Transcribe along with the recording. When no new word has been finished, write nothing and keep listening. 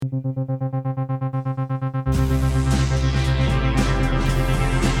Good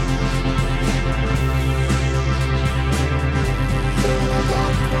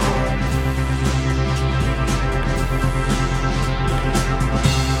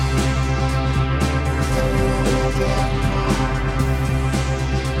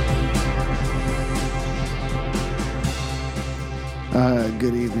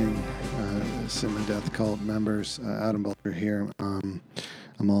evening, Sim and Death Cult members. Adam Butler here.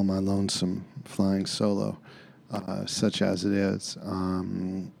 I'm all my lonesome flying solo, such as it is.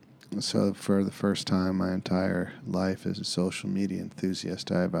 So for the first time in my entire life as a social media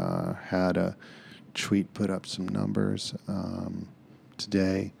enthusiast, I've had a tweet put up some numbers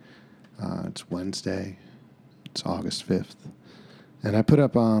today. It's Wednesday. It's August 5th. And I put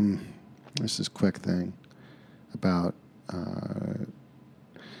up this quick thing about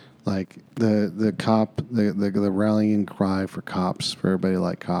like the cop, the rallying cry for cops, for everybody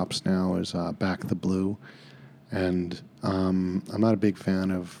like cops now, is back the blue. And I'm not a big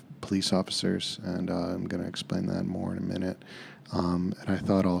fan of police officers, and I'm going to explain that more in a minute. And I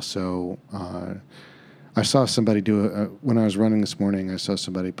thought also, I saw somebody do when I was running this morning, I saw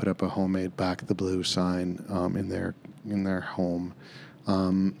somebody put up a homemade back the blue sign in their home.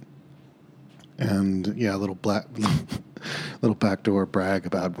 And yeah, a little backdoor brag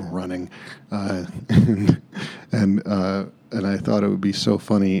about running, and I thought it would be so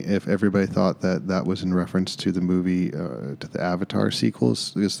funny if everybody thought that was in reference to the movie, to the Avatar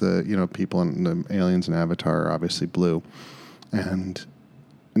sequels, because the people and the aliens in Avatar are obviously blue, and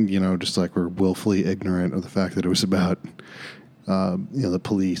just like we're willfully ignorant of the fact that it was about the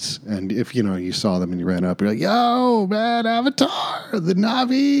police. And if you saw them and you ran up, you're like, yo man, Avatar, the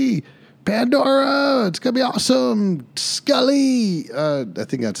Na'vi, Pandora, it's gonna be awesome. Scully, I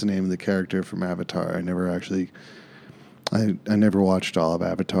think that's the name of the character from Avatar. I never watched all of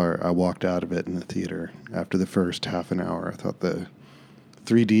Avatar. I walked out of it in the theater after the first half an hour. I thought the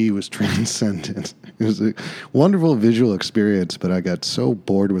 3D was transcendent. It was a wonderful visual experience, but I got so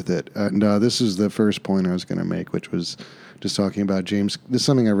bored with it. And this is the first point I was going to make, which was just talking about James. This is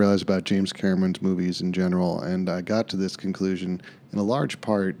something I realized about James Cameron's movies in general, and I got to this conclusion in a large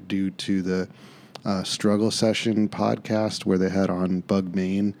part due to the Struggle Session podcast, where they had on Bug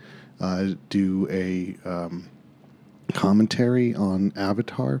Main do a commentary on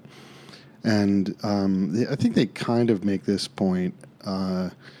Avatar. And I think they kind of make this point.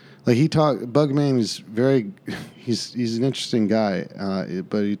 Bug Main is he's an interesting guy,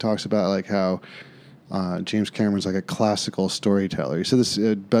 but he talks about like how James Cameron's like a classical storyteller. He said this,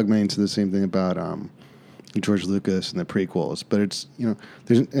 Bug Main said the same thing about George Lucas and the prequels, but it's,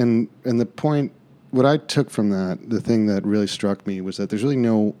 there's, and the point, what I took from that, the thing that really struck me was that there's really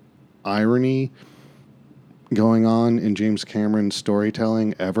no irony going on in James Cameron's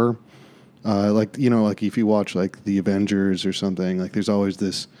storytelling ever. Like if you watch like The Avengers or something, like there's always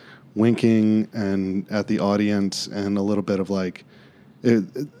this winking and at the audience and a little bit of like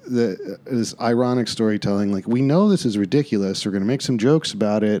this ironic storytelling. Like, we know this is ridiculous. We're going to make some jokes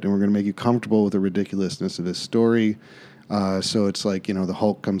about it, and we're going to make you comfortable with the ridiculousness of this story. So it's like, the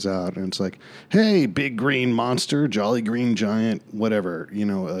Hulk comes out and it's like, hey, big green monster, jolly green giant, whatever,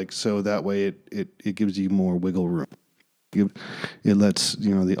 so that way it gives you more wiggle room. It lets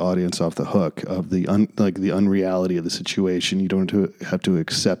the audience off the hook of the unreality of the situation. You don't have to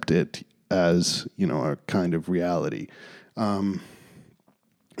accept it as a kind of reality,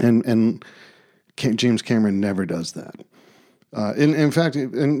 and James Cameron never does that. In fact,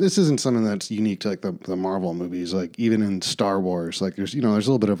 and this isn't something that's unique to like the Marvel movies. Like even in Star Wars, like there's a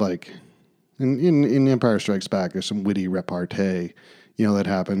little bit of like in Empire Strikes Back, there's some witty repartee. That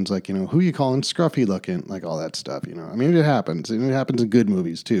happens, like, who you calling scruffy looking, like all that stuff, I mean, it happens, and it happens in good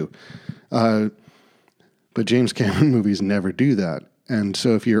movies too. But James Cameron movies never do that. And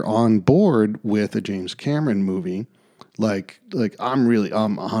so if you're on board with a James Cameron movie, like I'm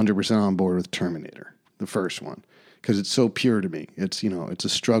 100% on board with Terminator, the first one, because it's so pure to me. It's, it's a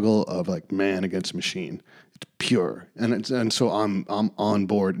struggle of like man against machine. It's pure. And so I'm on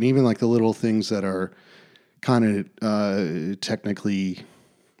board. And even like the little things that are kind of technically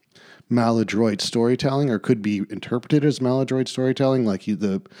maladroit storytelling, or could be interpreted as maladroit storytelling, like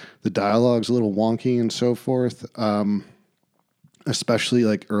the dialogue's a little wonky and so forth, especially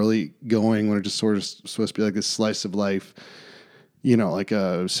like early going when it's just sort of supposed to be like this slice of life, like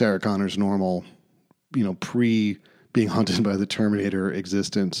Sarah Connor's normal, pre being hunted by the Terminator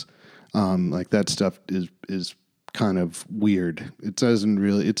existence. Like that stuff is kind of weird. It doesn't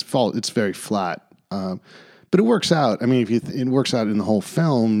really, it's very flat. But it works out. I mean, it works out in the whole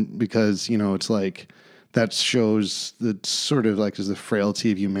film because, it's like that shows the sort of like is the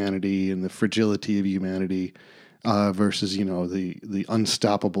frailty of humanity and the fragility of humanity versus the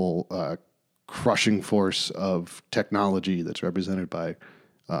unstoppable crushing force of technology that's represented by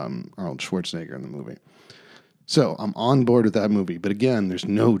Arnold Schwarzenegger in the movie. So I'm on board with that movie, but again, there's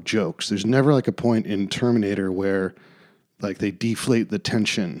no jokes. There's never like a point in Terminator where like they deflate the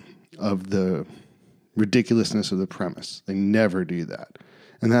tension of the ridiculousness of the premise. They never do that.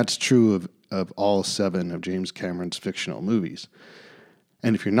 And that's true of all 7 of James Cameron's fictional movies.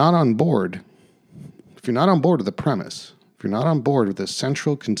 And if you're not on board with the premise, if you're not on board with the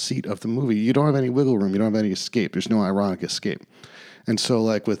central conceit of the movie, you don't have any wiggle room. You don't have any escape. There's no ironic escape. And so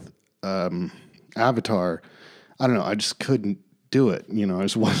like with Avatar, I don't know, I just couldn't do it. I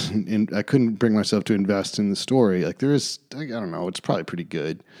just wasn't I couldn't bring myself to invest in the story. Like there is, I don't know, it's probably pretty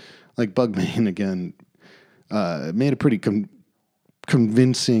good. Like Bugman, again, made a pretty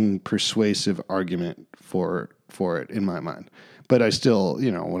convincing, persuasive argument for it in my mind. But I still,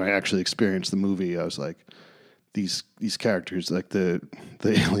 when I actually experienced the movie, I was like, these characters, like the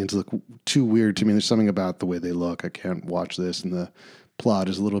aliens look too weird to me. There's something about the way they look. I can't watch this, and the plot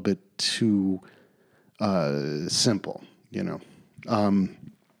is a little bit too simple, and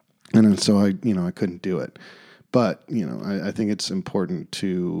then so I couldn't do it. But I think it's important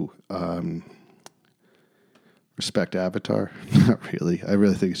to respect Avatar. Not really. I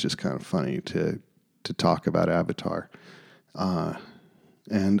really think it's just kind of funny to talk about Avatar.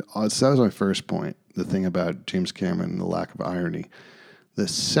 And so that was my first point, the thing about James Cameron and the lack of irony. The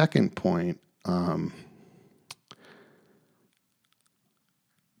second point, so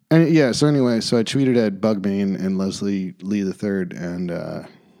I tweeted at Bugman and Leslie Lee III and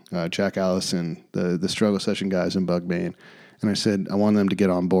Jack Allison, the Struggle Session guys in Bugman, and I said I want them to get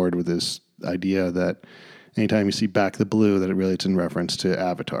on board with this idea that anytime you see Back the Blue, that it's in reference to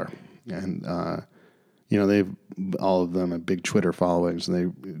Avatar. And they've all of them have big Twitter followings,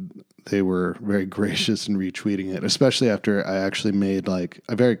 and they were very gracious in retweeting it, especially after I actually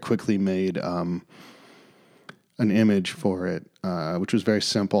I very quickly made an image for it, which was very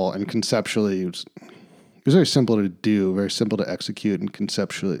simple and conceptually it was very simple to do, very simple to execute, and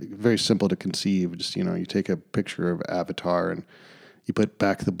conceptually very simple to conceive. Just you take a picture of Avatar and you put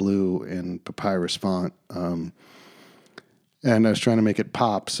Back the Blue in papyrus font, and I was trying to make it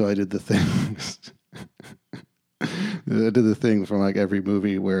pop, so I did the thing. I did the thing from like every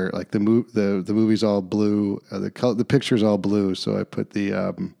movie where like the movie's all blue, the picture's all blue, so I put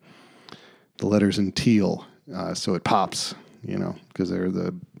the letters in teal, so it pops, because they're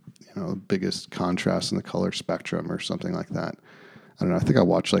the biggest contrast in the color spectrum or something like that. I don't know. I think I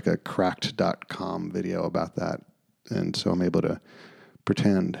watched like a cracked.com video about that, and so I'm able to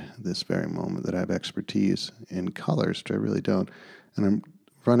pretend this very moment that I have expertise in colors, which I really don't. And I'm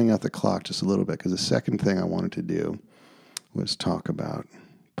running out the clock just a little bit because the second thing I wanted to do was talk about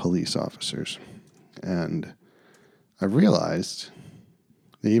police officers. And I realized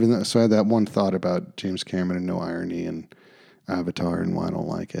that so I had that one thought about James Cameron and no irony and Avatar and why I don't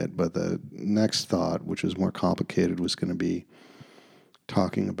like it. But the next thought, which was more complicated, was going to be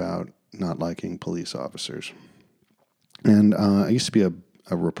talking about not liking police officers. And I used to be a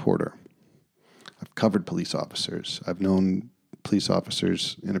reporter. I've covered police officers. I've known police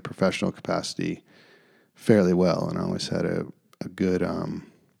officers in a professional capacity fairly well, and I always had a good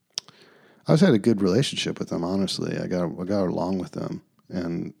relationship with them. Honestly, I got along with them,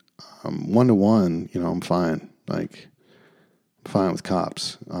 and 1-to-1, I'm fine. Like, I'm fine with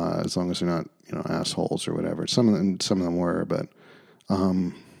cops as long as they're not assholes or whatever. Some of them were, but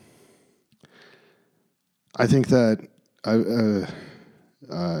I think that I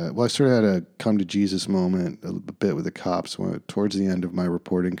sort of had a come to Jesus moment a bit with the cops. Towards the end of my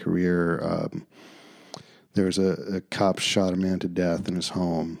reporting career, there was a cop shot a man to death in his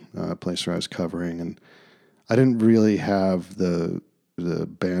home, a place where I was covering, and I didn't really have the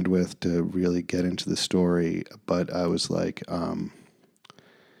bandwidth to really get into the story, but I was like,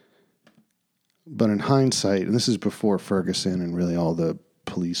 but in hindsight, and this is before Ferguson and really all the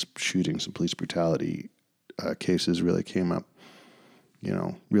police shootings and police brutality cases really came up,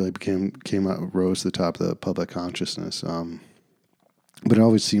 really rose to the top of the public consciousness. But it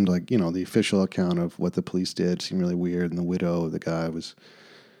always seemed like, the official account of what the police did seemed really weird, and the widow of the guy was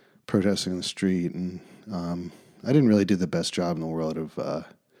protesting in the street, and I didn't really do the best job in the world of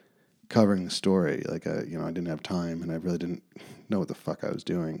covering the story. Like, I didn't have time, and I really didn't know what the fuck I was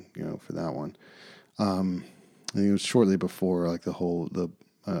doing, for that one. I think it was shortly before, like,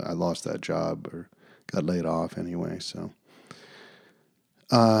 I lost that job, or got laid off anyway, so.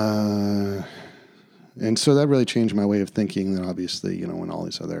 And so that really changed my way of thinking. That obviously, when all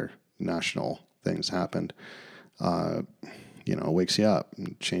these other national things happened. Wakes you up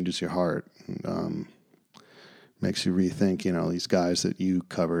and changes your heart and makes you rethink, these guys that you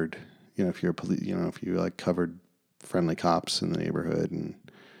covered, if you're a police, if you like covered friendly cops in the neighborhood, and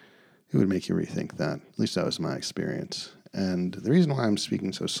it would make you rethink that. At least that was my experience. And the reason why I'm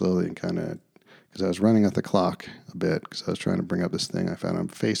speaking so slowly and kind of, because I was running at the clock a bit, because I was trying to bring up this thing I found on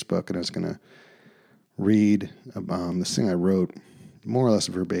Facebook, and I was going to read this thing I wrote more or less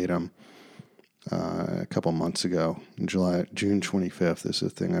verbatim a couple months ago, June 25th. This is a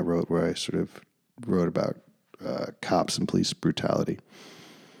thing I wrote where I sort of wrote about cops and police brutality.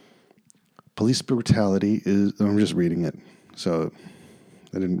 Police brutality is, I'm just reading it, so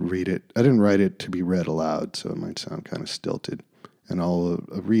I didn't write it to be read aloud, so it might sound kind of stilted. And I'll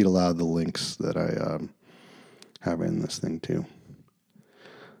read aloud the links that I have in this thing too.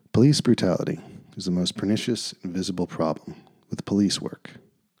 Police brutality is the most pernicious and visible problem with police work,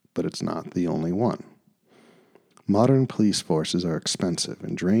 but it's not the only one. Modern police forces are expensive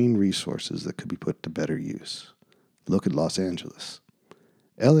and drain resources that could be put to better use. Look at Los Angeles.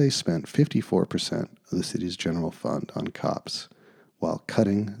 LA spent 54% of the city's general fund on cops, while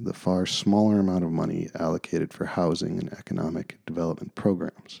cutting the far smaller amount of money allocated for housing and economic development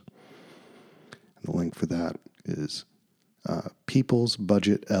programs. And the link for that is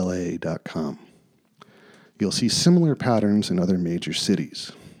peoplesbudgetla.com. You'll see similar patterns in other major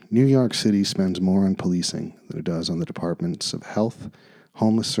cities. New York City spends more on policing than it does on the departments of health,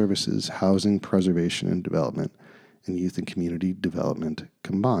 homeless services, housing, preservation and development, and youth and community development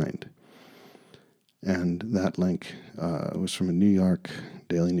combined. And that link was from a New York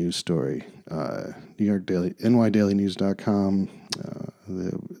Daily News story. NYDailyNews.com.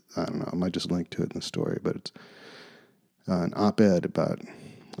 I don't know, I might just link to it in the story, but it's an op-ed about,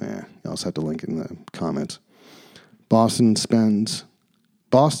 you also have to link in the comments. Boston spends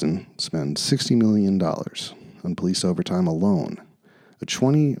 $60 million on police overtime alone. A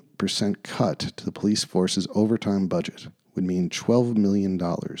 20% cut to the police force's overtime budget would mean $12 million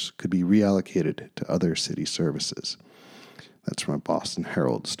could be reallocated to other city services. That's from a Boston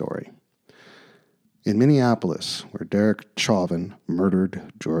Herald story. In Minneapolis, where Derek Chauvin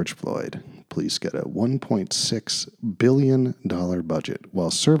murdered George Floyd, police get a $1.6 billion budget,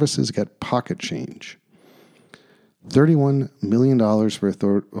 while services get pocket change. $31 million for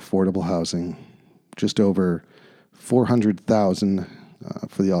affordable housing, just over $400,000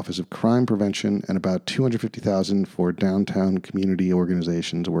 for the Office of Crime Prevention, and about $250,000 for downtown community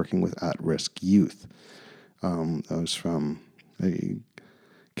organizations working with at-risk youth. That was from a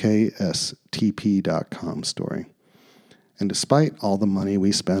KSTP.com story. And despite all the money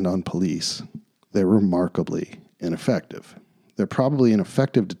we spend on police, they're remarkably ineffective. They're probably an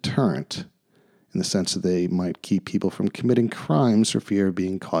effective deterrent in the sense that they might keep people from committing crimes for fear of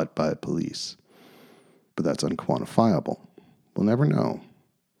being caught by police. But that's unquantifiable. We'll never know.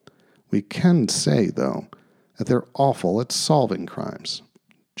 We can say, though, that they're awful at solving crimes.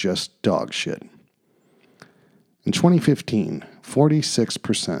 Just dog shit. In 2015,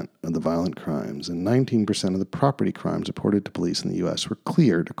 46% of the violent crimes and 19% of the property crimes reported to police in the U.S. were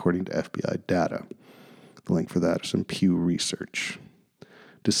cleared, according to FBI data. The link for that is from Pew Research.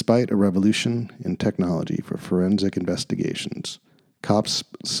 Despite a revolution in technology for forensic investigations, cops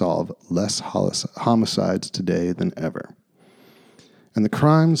solve less homicides today than ever. And the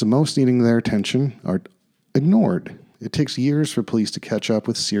crimes most needing their attention are ignored. It takes years for police to catch up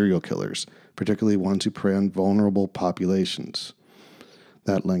with serial killers, particularly ones who prey on vulnerable populations.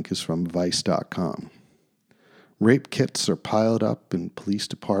 That link is from Vice.com. Rape kits are piled up in police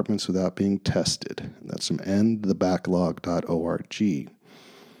departments without being tested. That's from endthebacklog.org.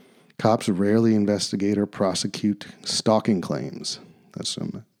 Cops rarely investigate or prosecute stalking claims. That's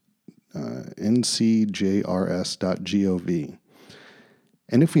from ncjrs.gov.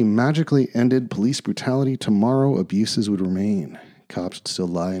 And if we magically ended police brutality tomorrow, abuses would remain. Cops would still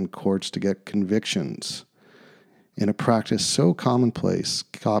lie in courts to get convictions. In a practice so commonplace,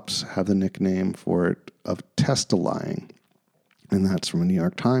 cops have the nickname for it of test-a-lying. And that's from a New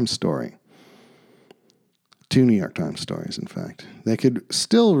York Times story. 2 New York Times stories, in fact. They could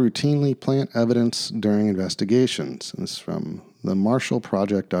still routinely plant evidence during investigations. And this is from the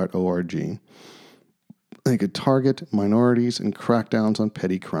marshallproject.org. They could target minorities and crackdowns on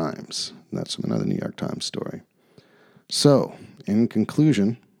petty crimes. And that's from another New York Times story. So, in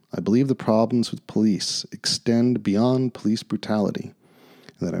conclusion, I believe the problems with police extend beyond police brutality,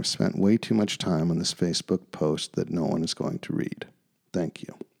 and that I've spent way too much time on this Facebook post that no one is going to read. Thank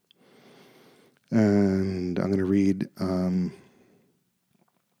you. And I'm going to read. I'm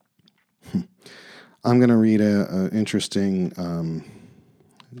going to read an interesting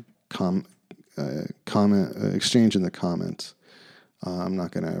comment exchange in the comments. I'm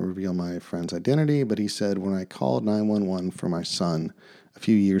not going to reveal my friend's identity, but he said, when I called 911 for my son a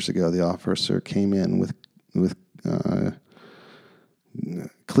few years ago, the officer came in with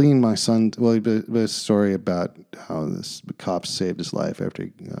cleaned my son. Well, a story about how this cop saved his life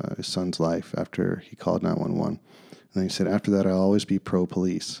his son's life after he called 911. And he said, after that, I'll always be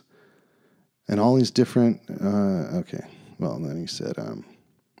pro-police. And all these different, okay. Well, and then he said,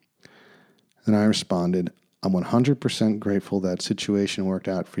 and I responded, I'm 100% grateful that situation worked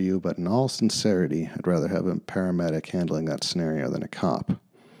out for you, but in all sincerity, I'd rather have a paramedic handling that scenario than a cop.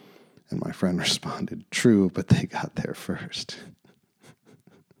 And my friend responded, true, but they got there first.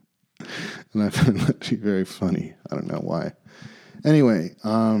 And I found that to be very funny. I don't know why. Anyway,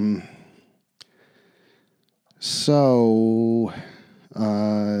 so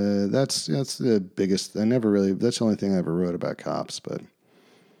that's the biggest. That's the only thing I ever wrote about cops, but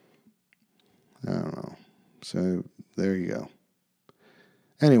I don't know. So there you go.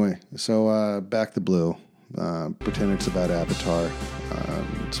 Anyway, so back to Blue. Pretend it's about Avatar.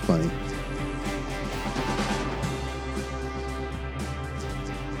 It's funny.